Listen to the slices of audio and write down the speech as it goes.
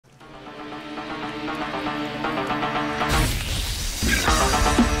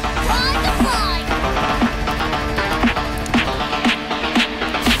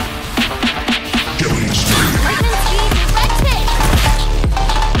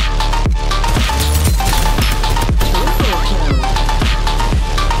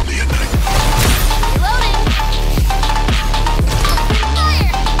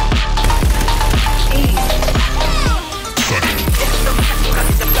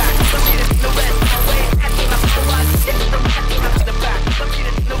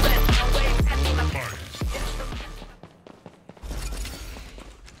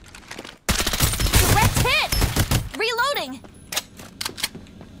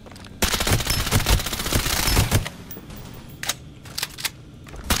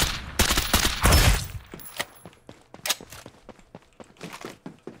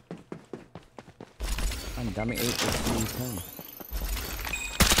Daming AX.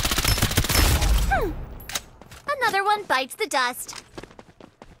 Another one bites the dust.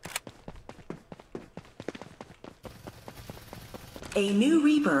 A new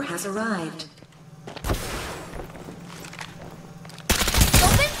Reaper has arrived.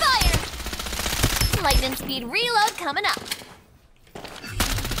 Open fire! Lightning speed reload coming up.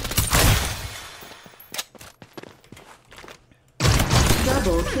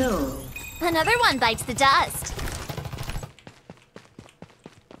 Double kill. Another one bites the dust.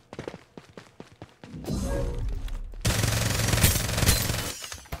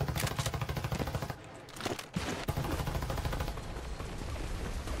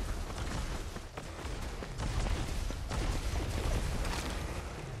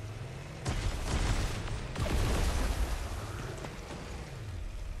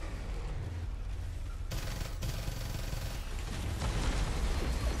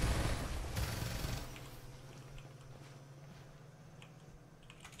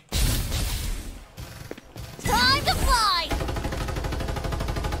 Time to fly!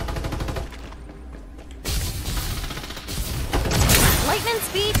 Lightning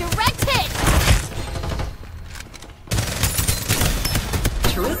speed direct hit!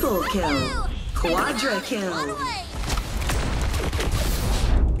 Triple kill. Quadra Run kill. away!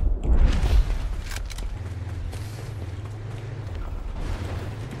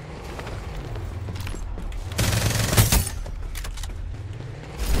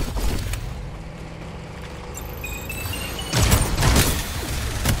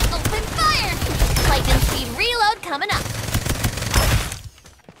 Open fire! Lightning speed reload coming up.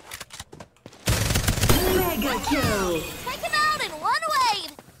 Mega kill. Take him out in one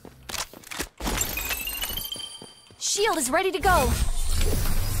wave! Shield is ready to go.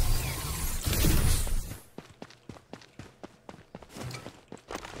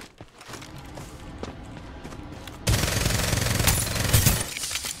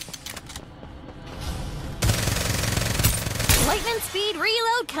 Lightning speed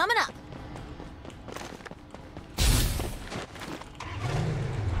reload coming up.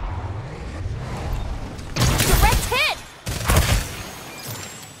 Direct hit!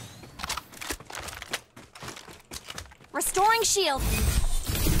 Restoring shield.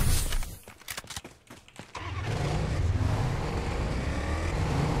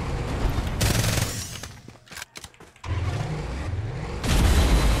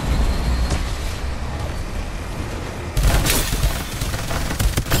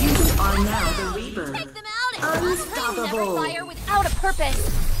 You are now the Reaper. Take them out and run away. Unstoppable. Never fire without a purpose.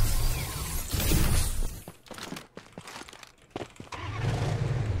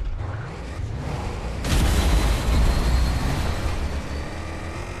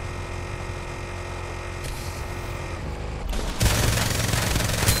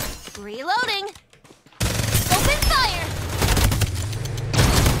 Reloading. Open fire.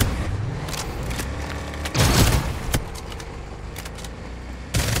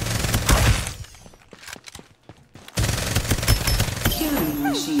 Killing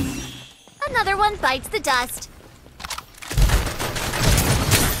machine. Another one bites the dust.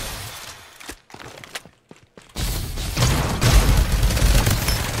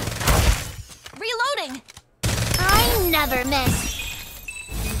 Reloading. I never miss.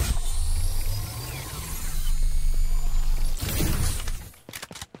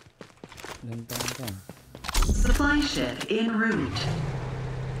 Supply ship en route.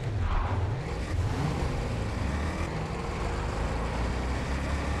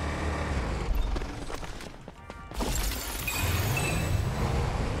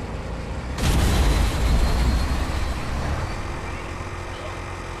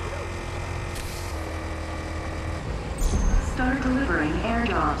 Start delivering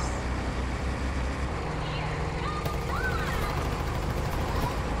airdrops.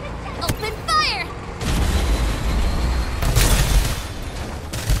 Open fire.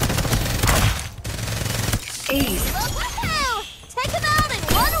 Ace. Woohoo! Take him out and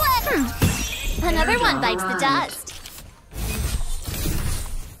run away. Another one bites the dust.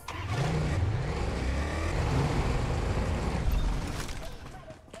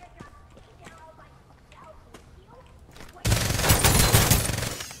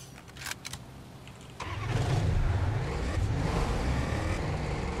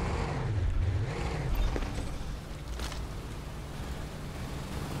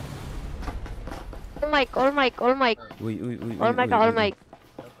 All mic. Uy. All mic.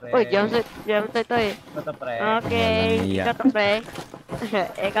 Uy, Jamsuityt to eh. Okay, ikaw to pre.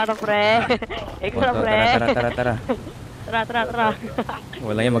 Ikaw to pre. Tara.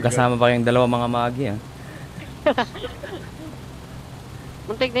 Wala yan, magkasama pa kayong dalawa mga magi ah.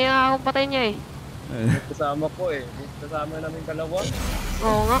 Muntik na yung akong patay niya eh. Kasama ko eh. Kasama namin dalawa.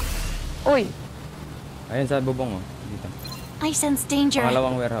 Oo nga. Uy! Ayun sa bubong oh. Dito. I sense danger.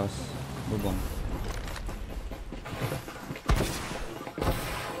 Pangalawang warehouse. Bubong.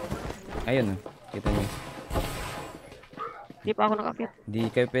 Ayun oh. Kita niyo. Di pa ako nakakit. Di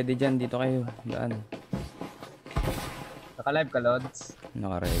kayo pwede dyan. Dito kayo. Daan. Naka-live ka, Lods?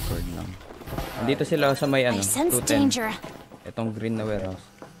 Naka-record lang. Andito sila sa may I ano. sense 210. danger. Itong green na warehouse.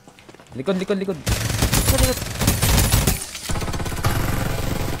 Likod, likod, likod.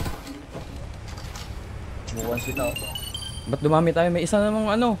 Buwan sila. Ba't dumami tayo? May isa namang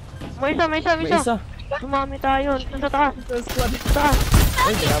ano. May isa. May isa. Sumami tayo. Sa taas. Sa taas.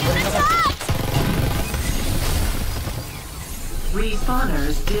 Ay, binabarin ako.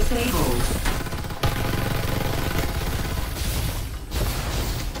 Respawners disabled.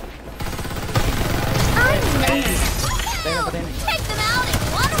 Patay na, patay na. Take them out in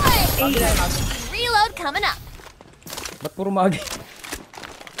one way. Reload coming up. Ba't puro magi?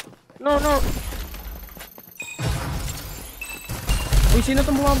 No. Uy, sino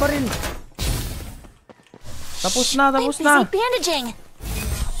itong bumabaril? Tapos na. I'm busy bandaging.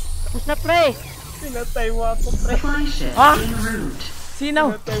 Tapos na, pre. Pinatay mo ako, pre. Supply ship Ah! en route. Sino?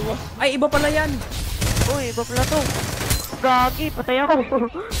 Pinatay mo. Ay, iba pala yan. Uy, iba pala to. Gagi, patay ako.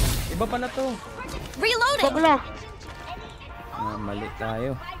 Iba pala to. Iba Reloading. pala. Mali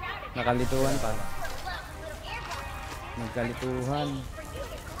tayo. Nakalituhan pa. Nagkalituhan.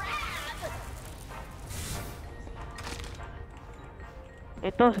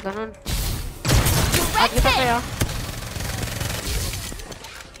 Ito, sa ganun. At kita kaya.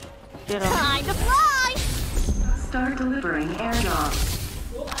 Tira. Time to fly. Start delivering airdrop.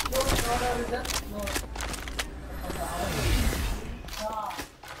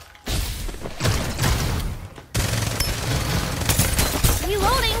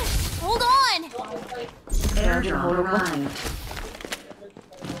 Reloading. Hold on. Airdrop arrived.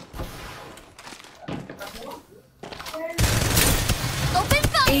 Open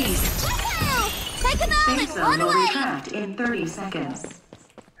fire. Ace. Woohoo! Take them out Safe and zone run will away. retract in 30 seconds.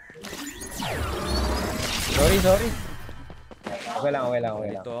 Sorry. Okay lang.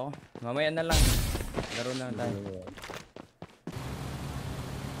 Ito ako. Mamaya na lang. Laro na tayo.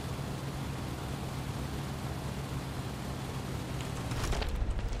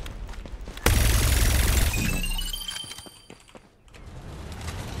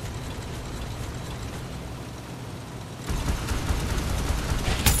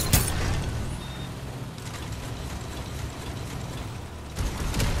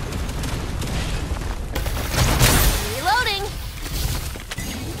 Reloading.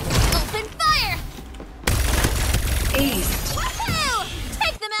 Open fire. Ace. Woohoo!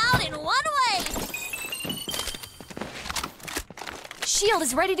 Take them out in one way. Shield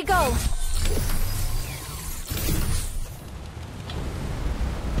is ready to go.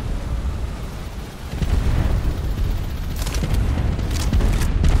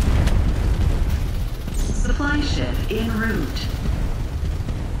 Supply ship en route.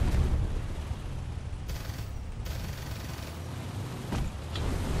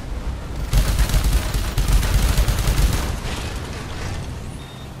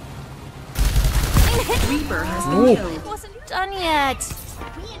 Reaper has been Ooh. killed. Wasn't done yet.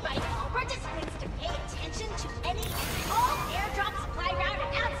 We invite all participants to pay attention to any and all airdrop supply route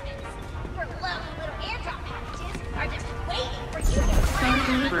announcements. Your lovely little airdrop packages are just waiting for you to Start find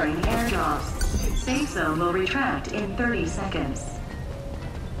delivering airdrops. Safe zone will retract in 30 seconds.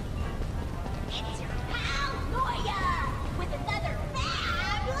 It's your pal Noya with another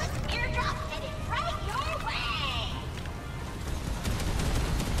fabulous airdrop headed right your way.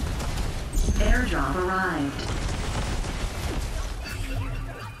 Airdrop arrived.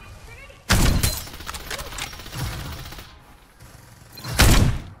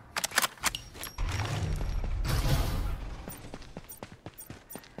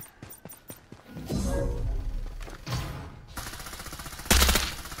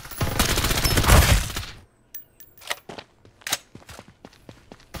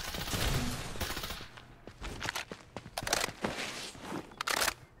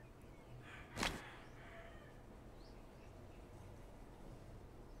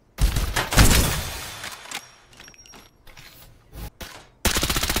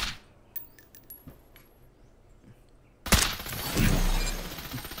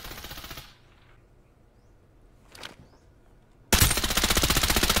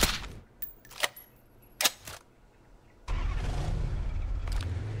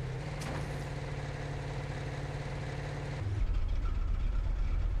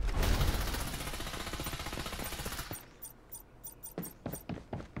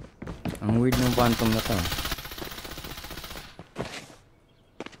 weird ng phantom na to.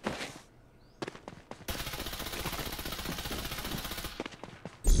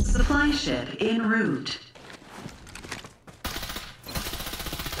 Supply ship en route.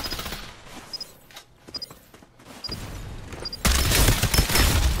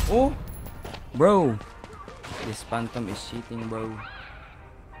 Oh! Bro! This phantom is cheating, bro.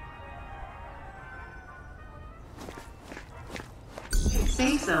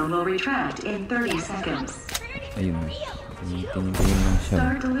 Safe zone will retract in 30 seconds. Ayun. Tingin lang siya.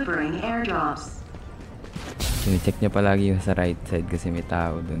 Start delivering airdrops. Sine-check niya palagi yung sa right side kasi may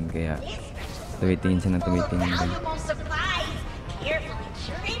tao dun. Kaya tumitingin siya ng tumitingin dun. Valuable supplies, carefully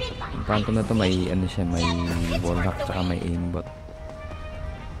curated by Yung phantom na to may ano siya, may wallhack tsaka may aimbot.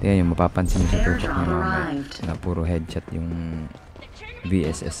 Tingnan yung mapapansin niyo sa tutok niya mamaya na puro headshot yung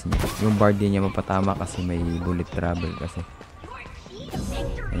VSS niya. Yung bar din niya mapatama kasi may bullet travel kasi.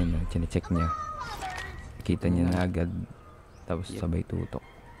 Ayun, chine-check niya. Kita niya na agad. Tapos sabay tutok.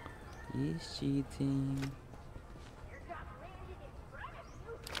 He's cheating.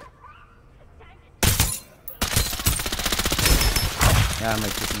 Yeah,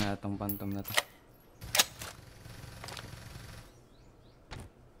 may cheat na itong phantom na to.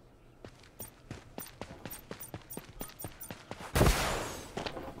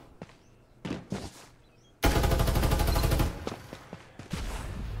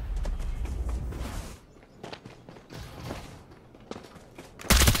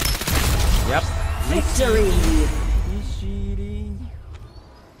 Yep. Victory!